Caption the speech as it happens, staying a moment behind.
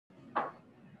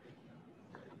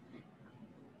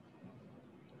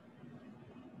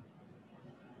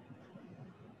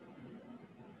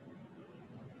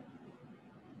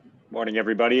Morning,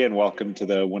 everybody, and welcome to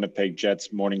the Winnipeg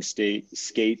Jets morning skate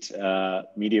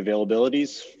media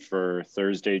availabilities for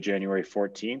Thursday, January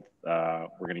 14th.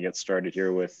 We're going to get started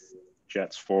here with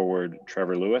Jets forward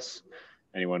Trevor Lewis.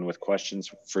 Anyone with questions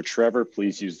for Trevor,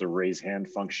 please use the raise hand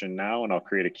function now, and I'll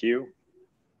create a queue.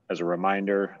 As a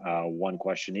reminder, one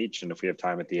question each, and if we have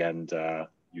time at the end,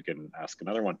 you can ask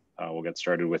another one. We'll get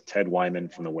started with Ted Wyman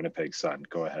from the Winnipeg Sun.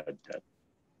 Go ahead, Ted.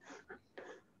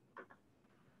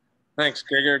 Thanks,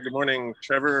 Gregor. Good morning,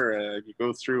 Trevor. You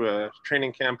go through a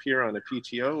training camp here on a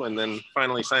PTO and then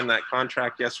finally signed that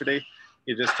contract yesterday.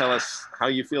 You just tell us how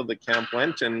you feel the camp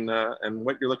went and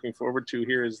what you're looking forward to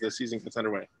here as the season gets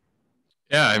underway.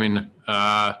 Yeah, I mean,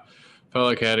 felt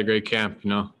like I had a great camp,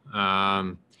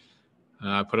 I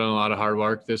put in a lot of hard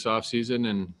work this offseason,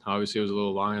 and obviously it was a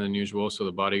little longer than usual, so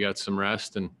the body got some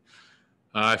rest. And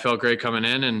I felt great coming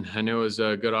in, and I knew it was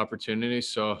a good opportunity.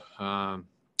 So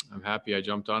I'm happy I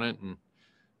jumped on it, and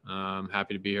I'm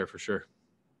happy to be here for sure.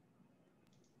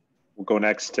 We'll go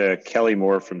next to Kelly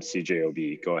Moore from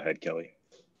CJOB. Go ahead, Kelly.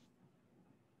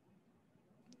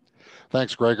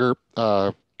 Thanks, Gregor.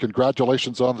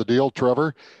 Congratulations on the deal,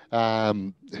 Trevor.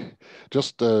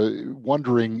 Just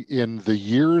wondering, in the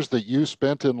years that you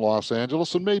spent in Los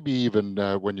Angeles, and maybe even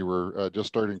when you were just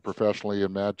starting professionally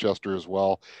in Manchester as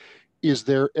well, is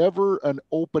there ever an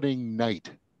opening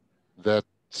night that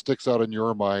sticks out in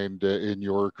your mind in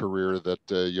your career that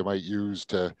you might use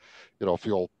to,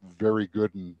 feel very good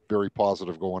and very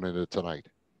positive going into tonight?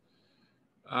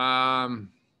 I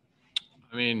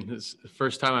mean, it's the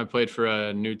first time I played for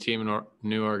a new team and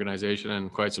new organization in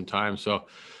quite some time. So,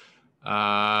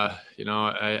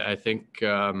 I think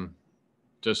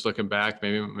just looking back,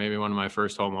 maybe one of my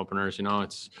first home openers.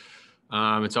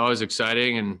 It's always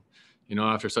exciting, and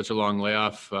after such a long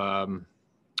layoff, I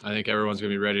think everyone's gonna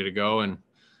be ready to go, and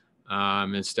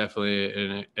it's definitely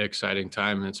an exciting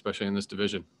time, especially in this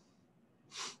division.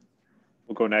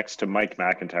 We'll go next to Mike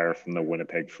McIntyre from the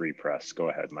Winnipeg Free Press. Go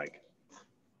ahead, Mike.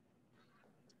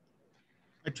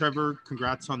 Hi, Trevor.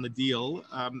 Congrats on the deal.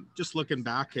 Just looking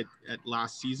back at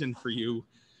last season for you,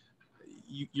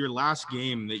 your last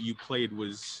game that you played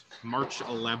was March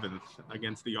 11th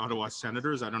against the Ottawa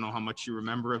Senators. I don't know how much you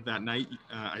remember of that night.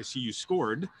 I see you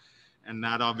scored, and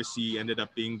that obviously ended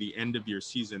up being the end of your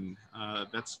season.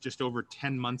 That's just over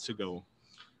 10 months ago.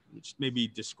 Just maybe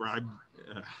describe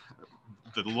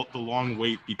the long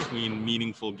wait between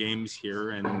meaningful games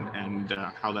here and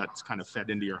how that's kind of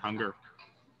fed into your hunger.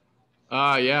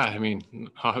 Yeah, I mean,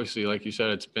 obviously, like you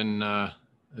said, it's been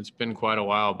quite a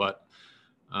while, but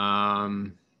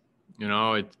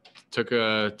it took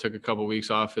a couple of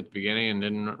weeks off at the beginning and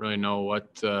didn't really know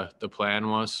what the plan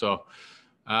was. So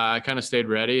I kind of stayed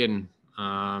ready, and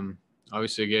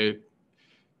obviously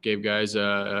gave guys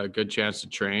a good chance to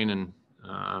train and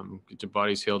get your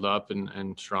bodies healed up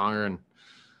and stronger.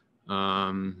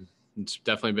 And it's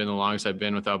definitely been the longest I've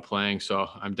been without playing. So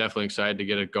I'm definitely excited to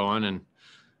get it going, and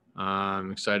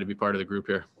I'm excited to be part of the group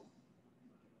here.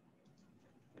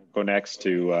 Go next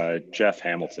to Jeff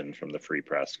Hamilton from the Free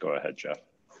Press. Go ahead, Jeff.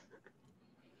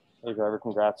 Hey, Trevor,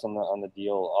 congrats on the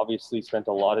deal. Obviously spent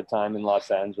a lot of time in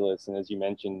Los Angeles, and as you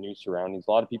mentioned, new surroundings.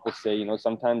 A lot of people say,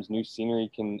 sometimes new scenery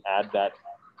can add that,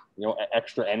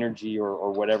 extra energy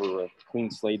or whatever, a clean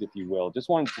slate, if you will. Just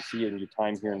wanted to see in your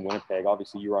time here in Winnipeg.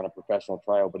 Obviously, you were on a professional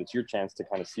trial, but it's your chance to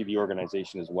kind of see the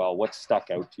organization as well. What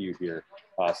stuck out to you here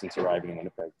since arriving in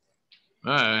Winnipeg?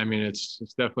 I mean, it's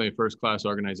definitely a first-class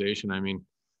organization. I mean,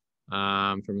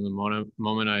 from the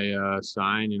moment I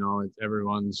signed,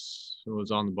 everyone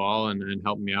was on the ball and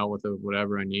helped me out with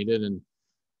whatever I needed. And,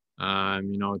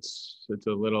 it's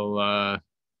a little,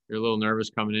 you're a little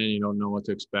nervous coming in. You don't know what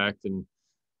to expect, and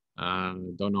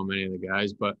don't know many of the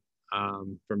guys. But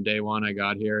from day one I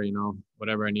got here,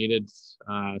 whatever I needed,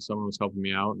 someone was helping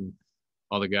me out, and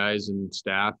all the guys and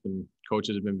staff and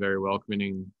coaches have been very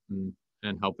welcoming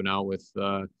and helping out with,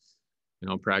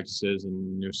 practices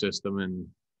and new system and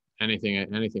anything I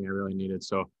really needed.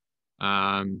 So,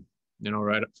 right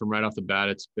off the bat,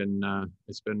 it's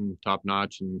been top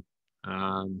notch, and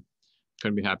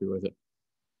couldn't be happy with it.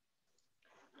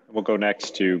 We'll go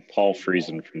next to Paul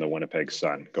Friesen from the Winnipeg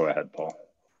Sun. Go ahead, Paul.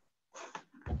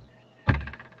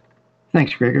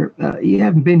 Thanks, Gregor. You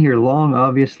haven't been here long,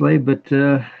 obviously, but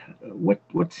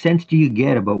what sense do you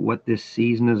get about what this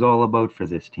season is all about for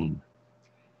this team?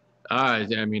 I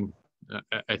mean,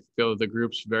 I feel the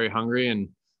group's very hungry and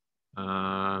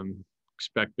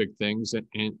expect big things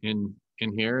in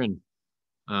here, and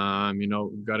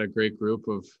got a great group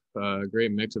of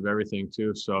great mix of everything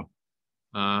too. So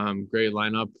great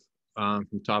lineup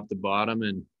from top to bottom,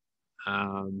 and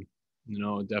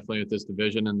definitely with this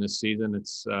division and this season,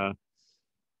 it's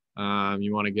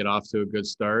you want to get off to a good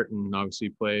start and obviously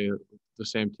play the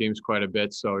same teams quite a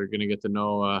bit. So you're going to get to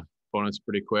know opponents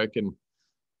pretty quick, and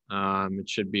it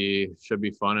should be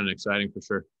fun and exciting for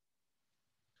sure.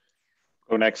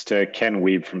 Go next to Ken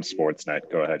Weeb from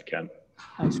Sportsnet. Go ahead, Ken.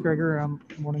 Thanks, Gregor.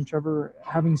 Morning, Trevor.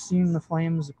 Having seen the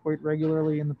Flames quite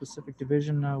regularly in the Pacific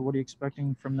Division, what are you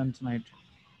expecting from them tonight?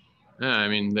 Yeah, I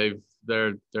mean they're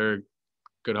a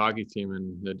good hockey team,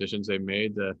 and the additions they've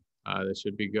made, they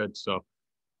should be good. So,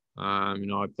 I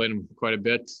played them quite a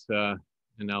bit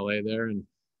in LA there,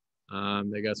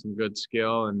 and they got some good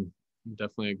skill and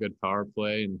definitely a good power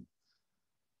play.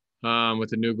 And with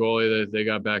the new goalie that they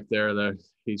got back there,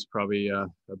 he's probably a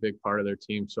big part of their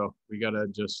team. So we got to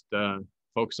just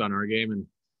focus on our game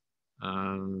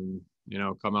and,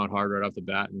 come out hard right off the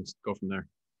bat and go from there.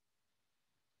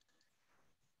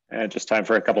 And just time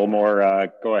for a couple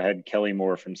more. Go ahead, Kelly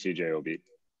Moore from CJOB.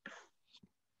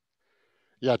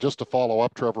 Yeah, just to follow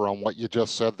up, Trevor, on what you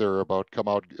just said there about come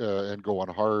out and going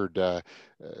hard.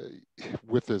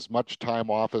 With as much time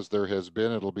off as there has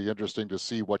been, it'll be interesting to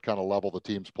see what kind of level the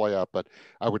teams play at. But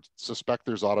I would suspect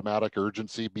there's automatic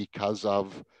urgency because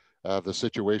of the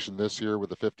situation this year with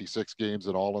the 56 games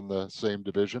and all in the same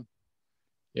division.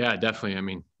 Yeah, definitely. I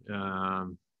mean,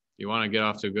 you want to get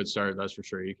off to a good start, that's for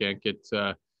sure. You can't get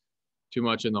too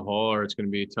much in the hole, or it's going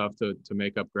to be tough to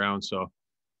make up ground. So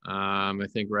I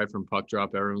think right from puck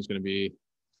drop, everyone's going to be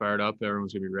fired up.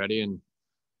 Everyone's going to be ready, and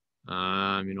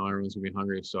everyone's going to be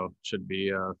hungry. So it should be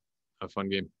a fun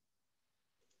game.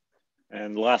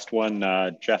 And last one,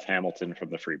 Jeff Hamilton from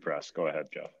the Free Press. Go ahead,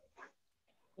 Jeff.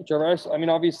 Trevor, I mean,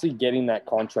 obviously getting that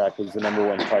contract was the number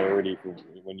one priority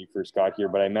when you first got here,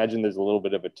 but I imagine there's a little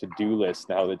bit of a to-do list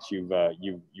now that you've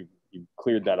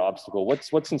cleared that obstacle.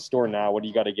 What's in store now? What do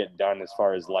you got to get done as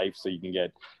far as life so you can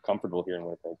get comfortable here in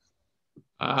Winnipeg?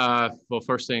 Well,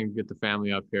 first thing, get the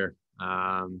family up here.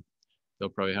 They'll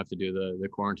probably have to do the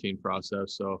quarantine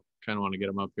process, so kind of want to get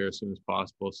them up here as soon as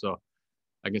possible so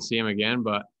I can see them again.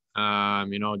 But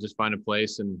just find a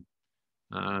place, and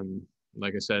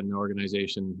like I said, in the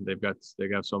organization, they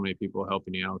got so many people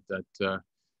helping you out that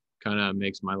kind of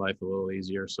makes my life a little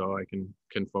easier, so I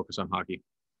can focus on hockey.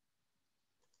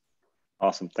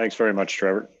 Awesome. Thanks very much,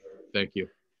 Trevor. Thank you.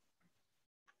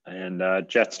 And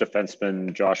Jets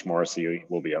defenseman Josh Morrissey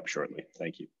will be up shortly.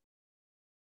 Thank you.